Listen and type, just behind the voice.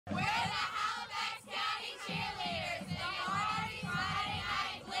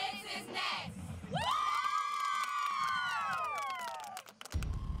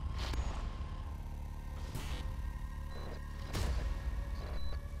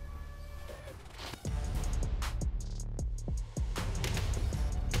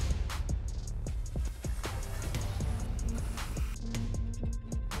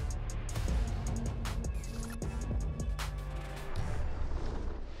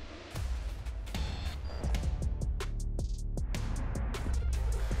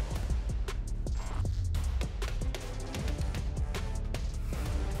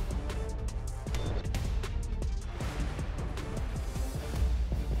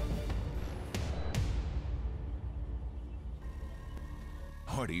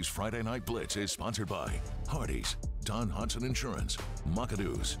Hardee's Friday Night Blitz is sponsored by Hardee's, Don Hudson Insurance,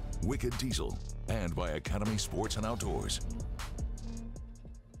 Macadoo's, Wicked Diesel, and by Academy Sports and Outdoors.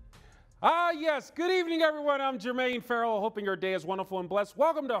 Yes. Good evening, everyone. I'm Jermaine Farrell, hoping your day is wonderful and blessed.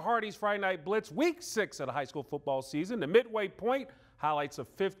 Welcome to Hardee's Friday Night Blitz, Week 6 of the high school football season. The midway point, highlights of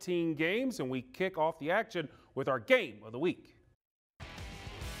 15 games, and we kick off the action with our game of the week.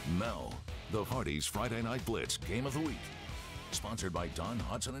 Now, the Hardee's Friday Night Blitz Game of the Week, sponsored by Don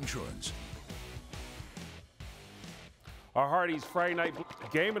Hudson Insurance. Our Hardee's Friday Night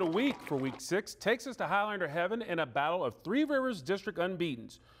Game of the Week for Week 6 takes us to Highlander Heaven in a battle of Three Rivers District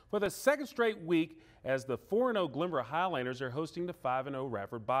unbeatens for the second straight week as the 4-0 Glenver Highlanders are hosting the 5-0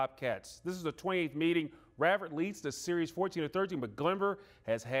 Radford Bobcats. This is the 28th meeting. Radford leads the series 14-13, but Glenver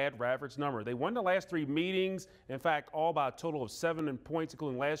has had Radford's number. They won the last 3 meetings, in fact, all by a total of 7 points,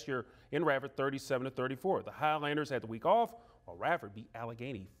 including last year in Radford 37-34. The Highlanders had the week off, while Radford beat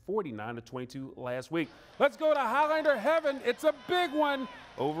Allegheny 49-22 last week. Let's go to Highlander Heaven. It's a big one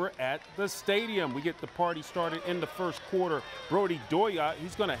over at the stadium. We get the party started in the first quarter. Brody Doyat,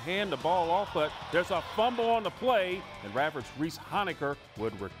 he's going to hand the ball off, but there's a fumble on the play, and Radford's Reese Honecker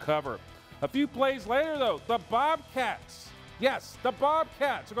would recover. A few plays later, though, the Bobcats, yes, the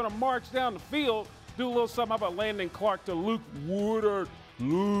Bobcats are going to march down the field, do a little something about Landon Clark to Luke Woodard.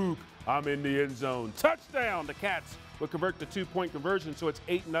 Luke, I'm in the end zone. Touchdown. The Cats would convert the 2-point conversion, so it's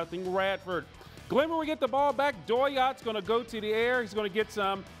 8-0 Radford. Glenver will get the ball back. Doyat's going to go to the air. He's going to get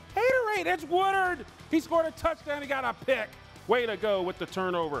some haterade. It's Woodard. He scored a touchdown. He got a pick. Way to go with the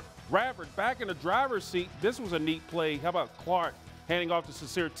turnover. Radford back in the driver's seat. This was a neat play. How about Clark handing off to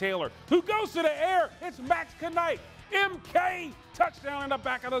Sincere Taylor, who goes to the air? It's Max Knight. MK, touchdown in the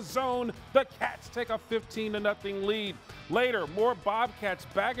back of the zone. The Cats take a 15-0 lead. Later, more Bobcats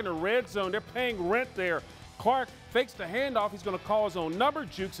back in the red zone. They're paying rent there. Clark fakes the handoff. He's going to call his own number.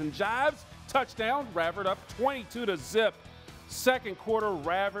 Jukes and jives. Touchdown. Radford up 22-0. Second quarter,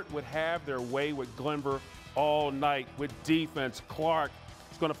 Radford would have their way with Glenver all night with defense. Clark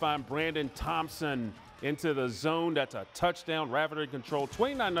is going to find Brandon Thompson into the zone. That's a touchdown. Radford in control,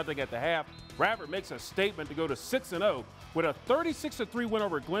 29-0 at the half. Radford makes a statement to go to 6-0 with a 36-3 win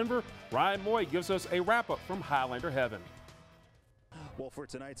over Glenver. Ryan Moy gives us a wrap-up from Highlander Heaven. Well, for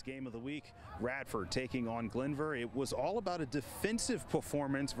tonight's game of the week, Radford taking on Glenver. It was all about a defensive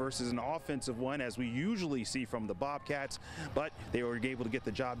performance versus an offensive one, as we usually see from the Bobcats, but they were able to get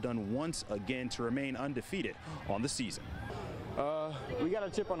the job done once again to remain undefeated on the season. We got a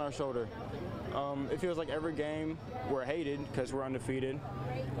chip on our shoulder. It feels like every game we're hated because we're undefeated.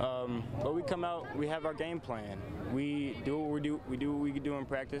 But we come out, we have our game plan. We do what we do in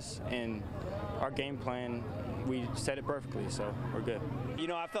practice, and our game plan, we set it perfectly, so we're good. You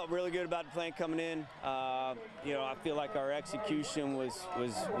know, I felt really good about the plan coming in. You know, I feel like our execution was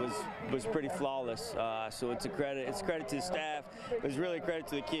pretty flawless. So it's a credit to the staff. It was really a credit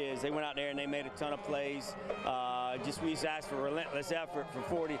to the kids. They went out there and they made a ton of plays. We just asked for relentless effort for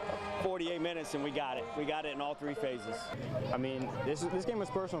 48 minutes, and we got it. We got it in all 3 phases. I mean, this game is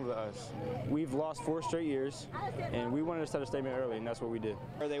personal to us. We've lost 4 straight years, and we wanted to set a statement early, and that's what we did.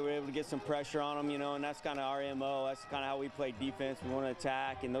 They were able to get some pressure on them, you know, and that's kind of our MO. That's kind of how we play defense. We want to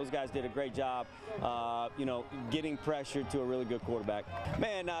attack, and those guys did a great job, you know, getting pressure to a really good quarterback.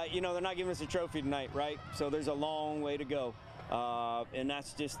 Man, you know, they're not giving us a trophy tonight, right? So there's a long way to go. And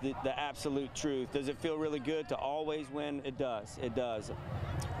that's just the absolute truth. Does it feel really good to always win? It does. It does.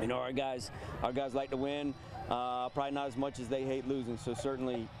 You know, our guys like to win. Probably not as much as they hate losing. So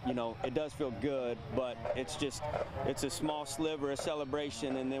certainly, you know, it does feel good, but it's a small sliver, a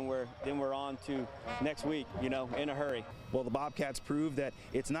celebration, and then we're on to next week, you know, in a hurry. Well, the Bobcats proved that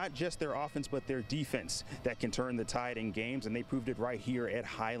it's not just their offense but their defense that can turn the tide in games, and they proved it right here at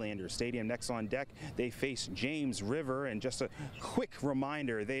Highlander Stadium. Next on deck, they face James River, and just a quick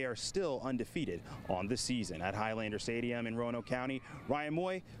reminder, they are still undefeated on the season at Highlander Stadium in Roanoke County. Ryan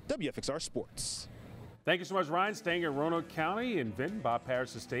Moy, WFXR Sports. Thank you so much, Ryan. Staying in Roanoke County and Vinton, Bob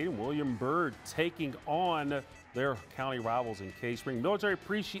Patterson Stadium. William Byrd taking on their county rivals in Cave-Spring. Military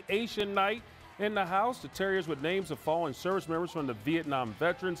Appreciation Night in the house. The Terriers with names of fallen service members from the Vietnam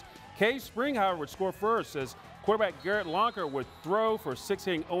veterans. Cave-Spring, however, would score first as quarterback Garrett Lonker would throw for 6,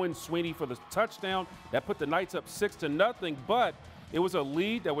 hitting Owen Sweeney for the touchdown. That put the Knights up 6-0, but it was a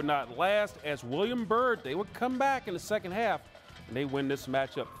lead that would not last as William Byrd, they would come back in the second half, and they win this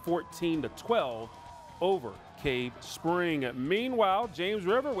matchup 14-12 over Cave-Spring. Meanwhile, James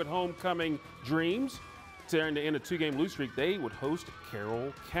River with homecoming dreams. During the end of 2-game lose streak, they would host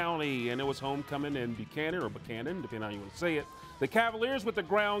Carroll County, and it was homecoming in Buchanan, or Buchanan, depending on how you want to say it. The Cavaliers with the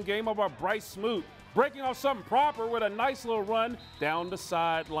ground game of our Bryce Smoot breaking off something proper with a nice little run down the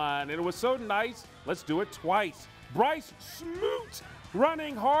sideline. And it was so nice, let's do it twice. Bryce Smoot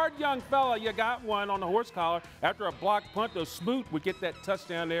running hard, young fella. You got one on the horse collar. After a blocked punt, though, Smoot would get that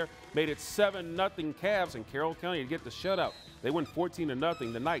touchdown there, made it 7-0 Cavs, and Carroll County to get the shutout. They win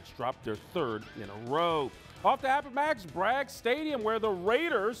 14-0. The Knights dropped their 3rd in a row. Off to Appomattox Bragg Stadium, where the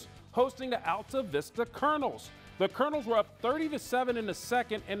Raiders hosting the Alta Vista Colonels. The Colonels were up 30-7 in the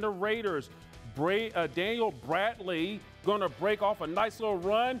second, and the Raiders, Daniel Bradley, going to break off a nice little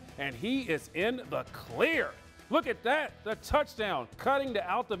run, and he is in the clear. Look at that, the touchdown, cutting the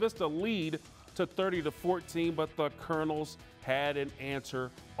Alta Vista lead to 30-14, but the Colonels had an answer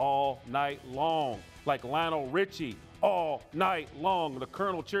all night long. Like Lionel Richie, all night long. The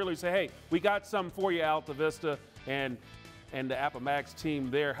Colonel cheerleaders say, hey, we got something for you, Alta Vista, and the Appomattox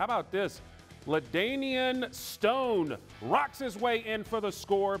team there. How about this? LaDanian Stone rocks his way in for the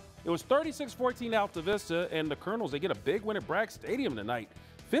score. It was 36-14 Alta Vista, and the Colonels, they get a big win at Bragg Stadium tonight,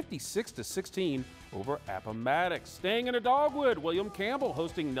 56-16 over Appomattox. Staying in the Dogwood, William Campbell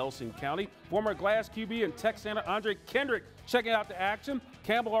hosting Nelson County. Former Glass QB and Texana Andre Kendrick checking out the action.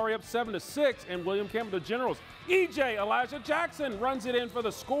 Campbell already up 7-6, and William Campbell, the Generals. EJ Elijah Jackson runs it in for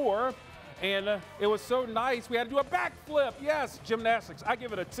the score. And it was so nice, we had to do a backflip. Yes, gymnastics. I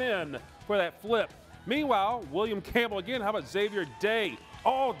give it a 10 for that flip. Meanwhile, William Campbell again. How about Xavier Day?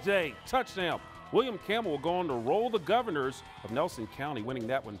 All day touchdown. William Campbell will go on to roll the Governors of Nelson County, winning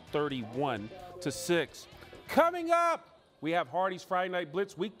that one 31-6. Coming up, we have Hardee's Friday Night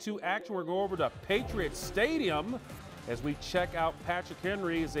Blitz Week 2 action. We're going over to Patriot Stadium as we check out Patrick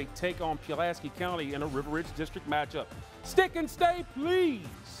Henry as they take on Pulaski County in a River Ridge District matchup. Stick and stay, please.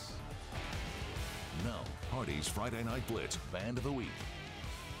 Now, Hardee's Friday Night Blitz Band of the Week.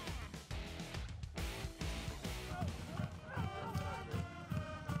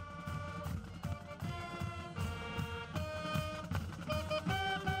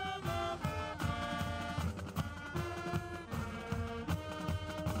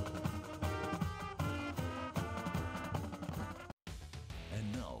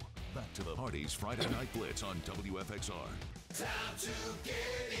 And now, back to the Hardee's Friday Night Blitz on WFXR. Time to get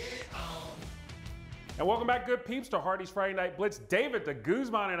it on. And welcome back, good peeps, to Hardee's Friday Night Blitz. David the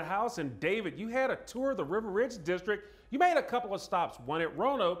Guzman in the house. And David, you had a tour of the River Ridge District. You made a couple of stops, one at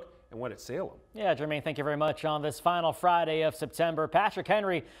Roanoke and one at Salem. Yeah, Jermaine, thank you very much. On this final Friday of September, Patrick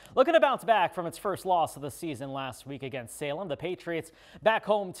Henry looking to bounce back from its first loss of the season last week against Salem. The Patriots back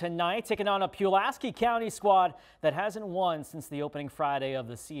home tonight, taking on a Pulaski County squad that hasn't won since the opening Friday of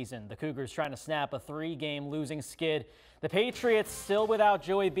the season. The Cougars trying to snap a 3-game losing skid. The Patriots still without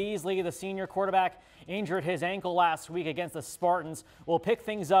Joey Beasley, the senior quarterback, injured his ankle last week against the Spartans. Will pick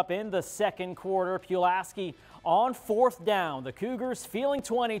things up in the second quarter. Pulaski on 4th down. The Cougars feeling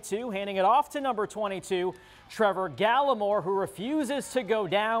 22, handing it off to number 22, Trevor Gallimore, who refuses to go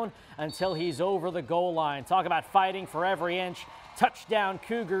down until he's over the goal line. Talk about fighting for every inch. Touchdown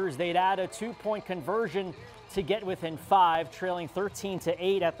Cougars. They'd add a 2-point conversion to get within 5, trailing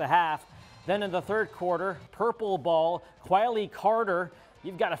 13-8 at the half. Then in the third quarter, purple ball, Quiley Carter.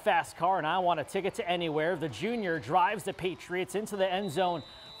 You've got a fast car and I want a ticket to anywhere. The junior drives the Patriots into the end zone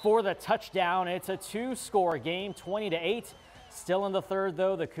for the touchdown. It's a 2-score game, 20-8. Still in the third,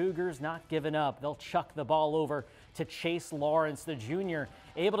 though, the Cougars not giving up. They'll chuck the ball over to Chase Lawrence, the junior,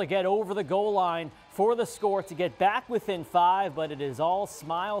 able to get over the goal line for the score to get back within 5, but it is all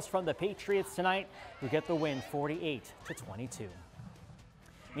smiles from the Patriots tonight, who get the win 48-22.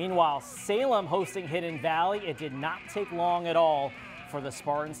 Meanwhile, Salem hosting Hidden Valley. It did not take long at all for the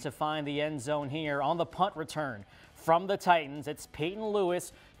Spartans to find the end zone here on the punt return. From the Titans, it's Peyton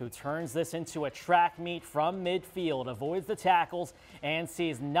Lewis who turns this into a track meet from midfield, avoids the tackles, and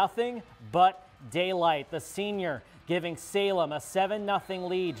sees nothing but daylight. The senior giving Salem a 7-0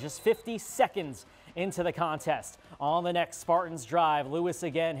 lead just 50 seconds into the contest. On the next Spartans drive, Lewis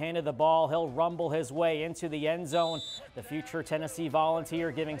again handed the ball. He'll rumble his way into the end zone. The future Tennessee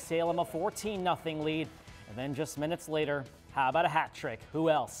Volunteer giving Salem a 14-0 lead. And then just minutes later, how about a hat trick? Who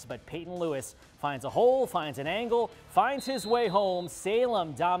else but Peyton Lewis finds a hole, finds an angle, finds his way home.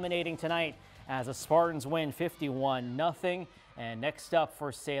 Salem dominating tonight as the Spartans win 51-0. And next up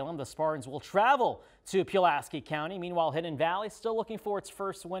for Salem, the Spartans will travel to Pulaski County. Meanwhile, Hidden Valley still looking for its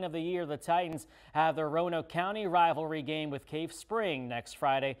first win of the year. The Titans have their Roanoke County rivalry game with Cave Spring next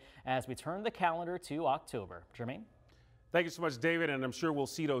Friday as we turn the calendar to October. Jermaine? Thank you so much, David, and I'm sure we'll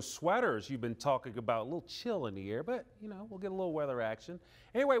see those sweaters you've been talking about. A little chill in the air, but, you know, we'll get a little weather action.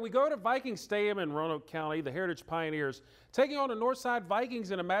 Anyway, we go to Viking Stadium in Roanoke County. The Heritage Pioneers taking on the Northside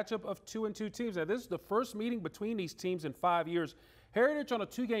Vikings in a matchup of 2-2 teams. Now, this is the first meeting between these teams in 5 years. Heritage on a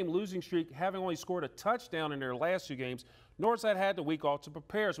 2-game losing streak, having only scored a touchdown in their last 2 games. Northside had the week off to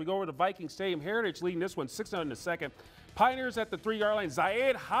prepare. As we go over to Viking Stadium, Heritage leading this one 6-0 in the second. Pioneers at the 3-yard line.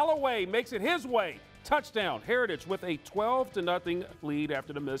 Zaid Holloway makes it his way. Touchdown. Heritage with a 12-0 lead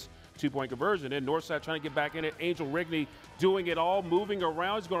after the missed 2-point conversion. And Northside trying to get back in it. Angel Rigney doing it all, moving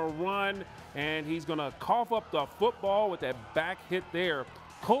around. He's going to run, and he's going to cough up the football with that back hit there.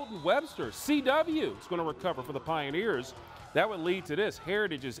 Colton Webster, CW, is going to recover for the Pioneers. That would lead to this.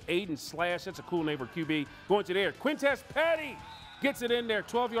 Heritage's Aiden Slash, that's a cool name for QB, going to the air. Quintez Petty gets it in there,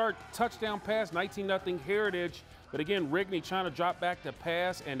 12-yard touchdown pass, 19-0 Heritage. But again, Rigney trying to drop back to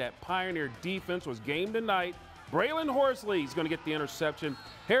pass, and that Pioneer defense was game tonight. Braylon Horsley is going to get the interception.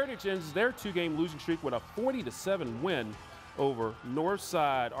 Heritage ends their 2-game losing streak with a 40-7 win over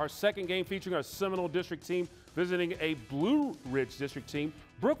Northside. Our second game featuring our Seminole District team visiting a Blue Ridge District team.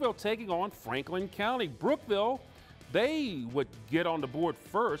 Brookville taking on Franklin County. Brookville, they would get on the board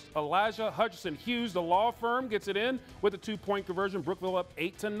first. Elijah Hutchinson Hughes, the law firm, gets it in with a 2-point conversion. Brookville up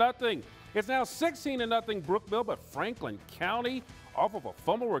 8-0. It's now 16-0 Brookville, but Franklin County off of a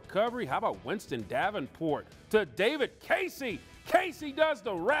fumble recovery. How about Winston Davenport to David Casey? Casey does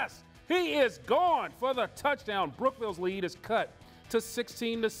the rest. He is gone for the touchdown. Brookville's lead is cut to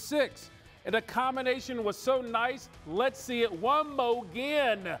 16-6. And the combination was so nice. Let's see it one more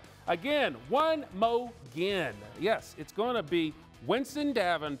again. Again, one more again. Yes, it's going to be Winston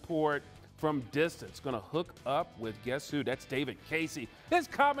Davenport from distance. Going to hook up with, guess who? That's David Casey. This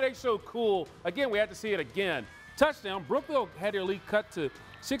combination so cool. Again, we had to see it again. Touchdown. Brookville had their lead cut to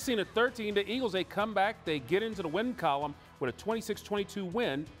 16-13. The Eagles, they come back. They get into the win column with a 26-22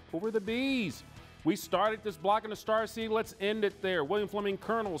 win over the Bees. We started this block in the Star Seed. Let's end it there. William Fleming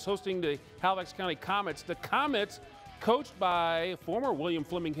Colonels hosting the Halifax County Comets. The Comets, coached by former William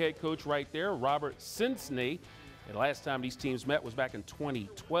Fleming head coach right there, Robert Sinsney. And last time these teams met was back in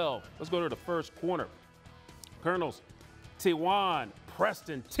 2012. Let's go to the first corner. Colonels, Tijuan,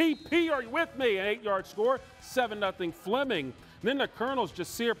 Preston, TP, are you with me? An 8-yard score, 7-0 Fleming. And then the Colonels,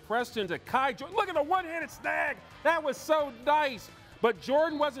 Jasir Preston to Kai Jordan. Look at the one-handed snag. That was so nice. But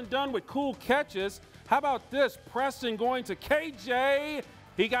Jordan wasn't done with cool catches. How about this? Preston going to KJ.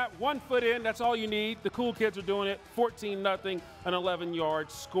 He got 1 foot in. That's all you need. The cool kids are doing it. 14-0, an 11-yard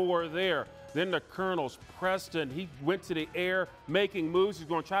score there. Then the Colonels, Preston, he went to the air making moves. He's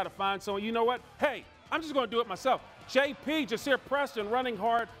going to try to find someone. You know what? Hey, I'm just going to do it myself. JP, Jasir Preston running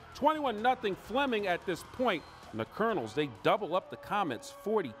hard. 21-0 Fleming at this point. And the Colonels, they double up the Comets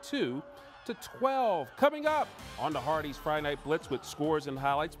 42-12. Coming up on the Hardee's Friday Night Blitz with scores and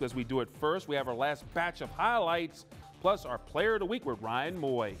highlights. Because we do it first, we have our last batch of highlights, plus our Player of the Week with Ryan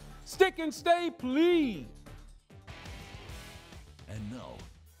Moy. Stick and stay, please. And now,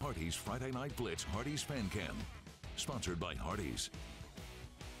 Hardee's Friday Night Blitz Hardee's Fan Cam, sponsored by Hardee's.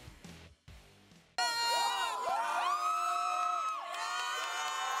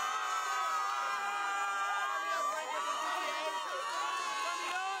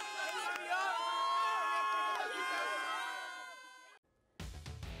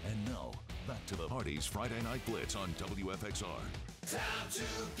 And now, back to the Hardee's Friday Night Blitz on WFXR. Time to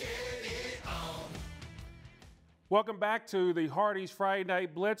get it on. Welcome back to the Hardee's Friday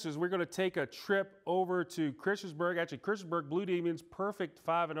Night Blitz as we're going to take a trip over to Christiansburg. Actually, Christiansburg Blue Demons, perfect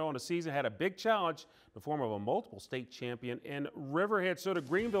 5-0 on the season, had a big challenge in the form of a multiple state champion in Riverhead. So to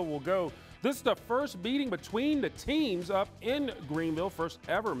Greenville will go. This is the first meeting between the teams up in Greenville, first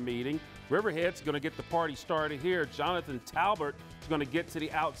ever meeting. Riverhead's going to get the party started here. Jonathan Talbert is going to get to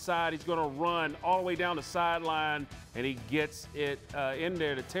the outside. He's going to run all the way down the sideline, and he gets it in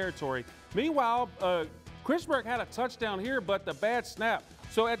there to territory. Meanwhile, Christiansburg had a touchdown here, but the bad snap.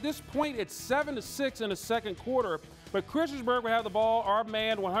 So at this point, it's 7-6 in the second quarter. But Christiansburg will have the ball. Our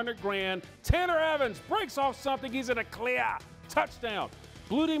man, 100 grand. Tanner Evans breaks off something. He's in a clear touchdown.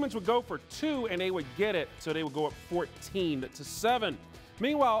 Blue Demons would go for 2, and they would get it. So they would go up 14-7.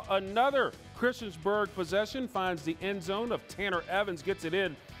 Meanwhile, another Christiansburg possession finds the end zone of Tanner Evans, gets it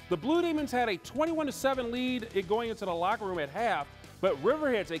in. The Blue Demons had a 21-7 lead going into the locker room at half. But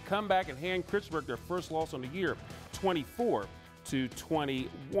Riverheads, they come back and hand Christiansburg their first loss on the year,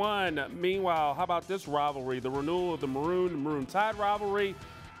 24-21. Meanwhile, how about this rivalry? The renewal of the Maroon Tide rivalry.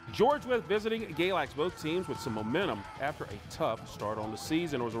 George Wythe visiting Galax, both teams with some momentum after a tough start on the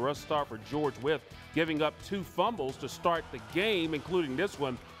season. It was a rough start for George Wythe, giving up 2 fumbles to start the game, including this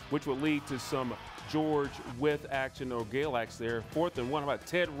one, which would lead to some George Wythe action or Galax there. 4th and 1. How about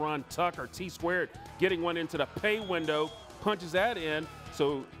Ted Run Tucker, T-squared, getting one into the pay window. punches that in.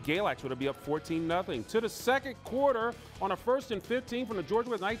 So Galax would be up 14-0. To the second quarter on a 1st and 15 from the Georgia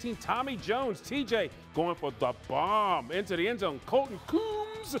West 19, Tommy Jones, TJ going for the bomb into the end zone. Colton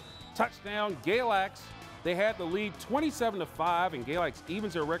Coombs, touchdown Galax. They had the lead 27-5, and Galax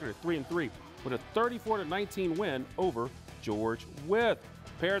evens their record at 3-3 with a 34-19 win over George Wythe.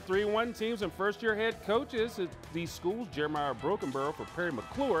 Pair of 3-1 teams and first-year head coaches at these schools, Jeremiah Brokenborough for Perry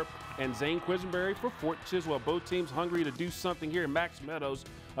McClure and Zane Quisenberry for Fort Chiswell. Both teams hungry to do something here in Max Meadows.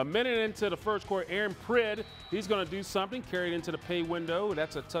 A minute into the first quarter, Aaron Prid, he's going to do something, carried into the pay window.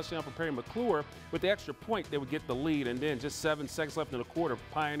 That's a touchdown for Perry McClure. With the extra point, they would get the lead, and then just 7 seconds left in the quarter,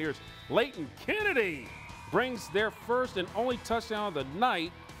 Pioneers. Leighton Kennedy brings their first and only touchdown of the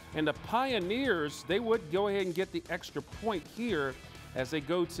night, and the Pioneers, they would go ahead and get the extra point here as they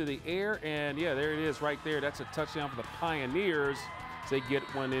go to the air, and yeah, there it is right there. That's a touchdown for the Pioneers as they get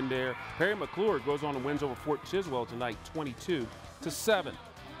one in there. Perry McClure goes on and wins over Fort Chiswell tonight, 22-7.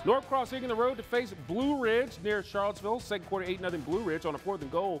 Norcross hitting the road to face Blue Ridge near Charlottesville. Second quarter, 8-0 Blue Ridge on a 4th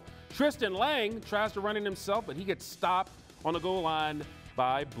and goal. Tristan Lang tries to run it himself, but he gets stopped on the goal line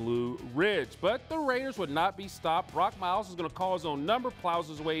by Blue Ridge. But the Raiders would not be stopped. Brock Miles is going to call his own number, plows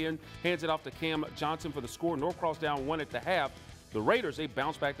his way in, hands it off to Cam Johnson for the score. Norcross down 1 at the half. The Raiders, they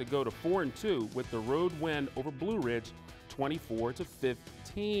bounce back to go to 4-2 with the road win over Blue Ridge, 24-15.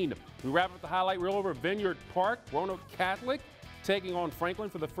 We wrap up the highlight reel over Vineyard Park. Roanoke Catholic taking on Franklin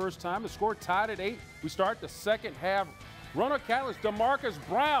for the first time. The score tied at 8. We start the second half. Roanoke Catholic's DeMarcus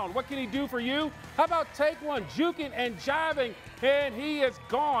Brown. What can he do for you? How about take one, juking and jiving, and he is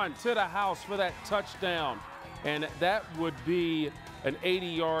gone to the house for that touchdown. And that would be an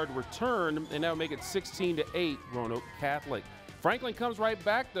 80-yard return, and that would make it 16-8 Roanoke Catholic. Franklin comes right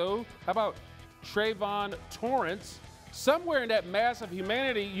back, though. How about Trayvon Torrance? Somewhere in that mass of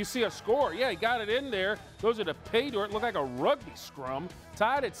humanity, you see a score. Yeah, he got it in there. Those are the pay dirt. It looked like a rugby scrum.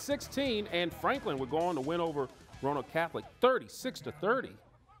 Tied at 16, and Franklin would go on to win over Roanoke Catholic 36-30.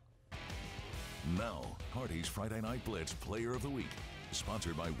 Now, Hardee's Friday Night Blitz Player of the Week,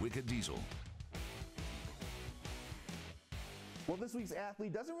 sponsored by Wicked Diesel. Well, this week's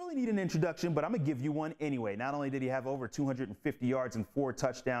athlete doesn't really need an introduction, but I'm going to give you one anyway. Not only did he have over 250 yards and 4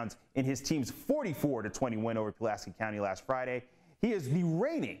 touchdowns in his team's 44-20 win over Pulaski County last Friday, he is the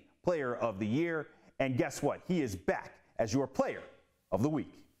reigning Player of the Year. And guess what? He is back as your Player of the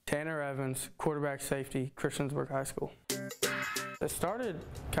Week. Tanner Evans, quarterback safety, Christiansburg High School. It started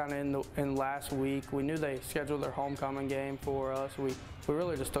kind of in last week. We knew they scheduled their homecoming game for us. We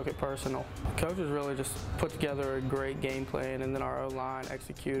really just took it personal. The coaches really just put together a great game plan, and then our O-line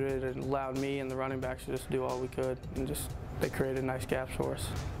executed and allowed me and the running backs to just do all we could, and just they created nice gaps for us.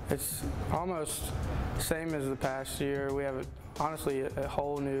 It's almost same as the past year. We have honestly a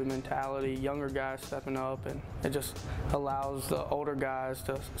whole new mentality, younger guys stepping up, and it just allows the older guys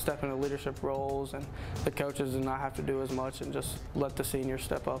to step into leadership roles, and the coaches do not have to do as much and just let the seniors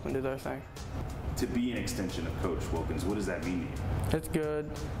step up and do their thing. To be an extension of Coach Wilkins, what does that mean to you? It's good,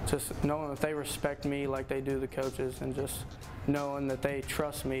 just knowing that they respect me like they do the coaches, and just knowing that they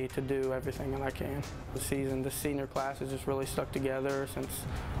trust me to do everything that I can. The senior class has just really stuck together since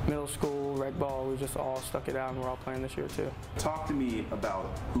middle school, rec ball. We just all stuck it out, and we're all playing this year too. Talk to me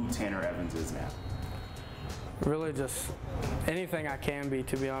about who Tanner Evans is now. Really just anything I can be,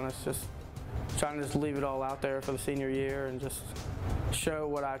 to be honest. Just trying to just leave it all out there for the senior year and just show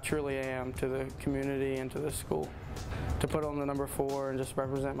what I truly am to the community and to the school. To put on the number 4 and just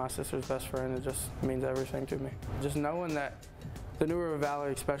represent my sister's best friend, it just means everything to me. Just knowing that the New River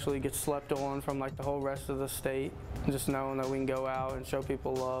Valley especially gets slept on from like the whole rest of the state, and just knowing that we can go out and show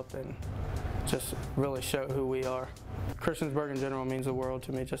people love and just really show who we are. Christiansburg in general means the world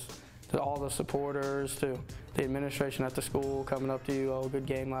to me, just to all the supporters, to the administration at the school coming up to you, oh, good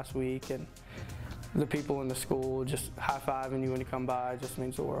game last week, and the people in the school just high-fiving you when you come by, it just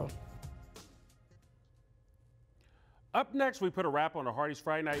means the world. Up next, we put a wrap on the Hardee's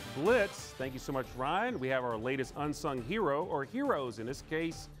Friday Night Blitz. Thank you so much, Ryan. We have our latest unsung hero, or heroes in this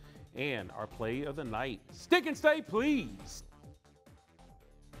case, and our play of the night. Stick and stay, please.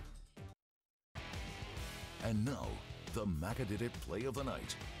 And now, the Macadit Play of the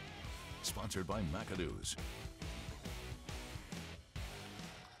Night, sponsored by McAdoo's.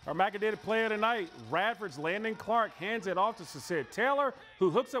 Our Macadit play of the night, Radford's Landon Clark hands it off to Sincere Taylor,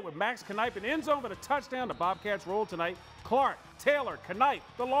 who hooks up with Max Knipe in end zone for the touchdown. The Bobcats roll tonight. Clark, Taylor, Knipe,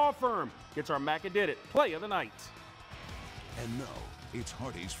 the law firm, gets our Macadit play of the night. And now, it's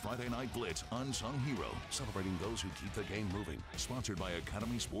Hardee's Friday Night Blitz Unsung Hero, celebrating those who keep the game moving, sponsored by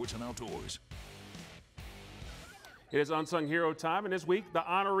Academy Sports and Outdoors. It is Unsung Hero time, and this week, the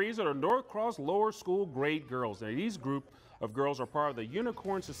honorees are the Norcross Lower School grade girls. Now, these group of girls are part of the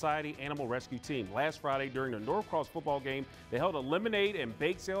Unicorn Society Animal Rescue Team. Last Friday during the Norcross football game, they held a lemonade and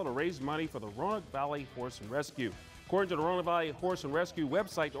bake sale to raise money for the Roanoke Valley Horse and Rescue. According to the Roanoke Valley Horse and Rescue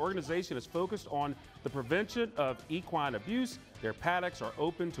website, the organization is focused on the prevention of equine abuse. Their paddocks are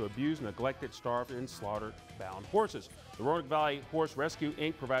open to abused, neglected, starved, and slaughter-bound horses. The Roanoke Valley Horse Rescue,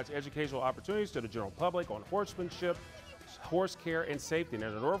 Inc. provides educational opportunities to the general public on horsemanship, horse care, and safety. And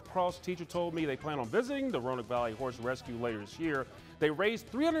a Norcross teacher told me they plan on visiting the Roanoke Valley Horse Rescue later this year. They raised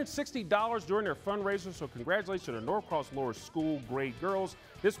 $360 during their fundraiser, so congratulations to the Norcross Lower School grade girls,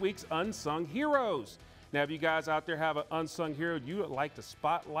 this week's Unsung Heroes. Now, if you guys out there have an unsung hero you would like to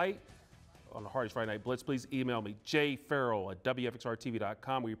spotlight on the Hardee's Friday Night Blitz, please email me,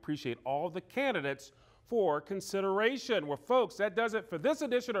 jfarrell@WFXRTV.com. We appreciate all the candidates for consideration. Well, folks, that does it for this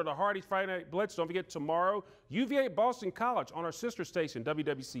edition of the Hardee's Friday Night Blitz. Don't forget tomorrow, UVA Boston College on our sister station,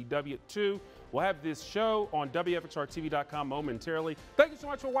 WWCW2. We'll have this show on WFXRTV.com momentarily. Thank you so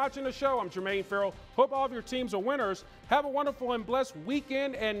much for watching the show. I'm Jermaine Farrell. Hope all of your teams are winners. Have a wonderful and blessed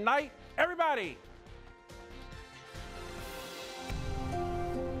weekend and night, everybody.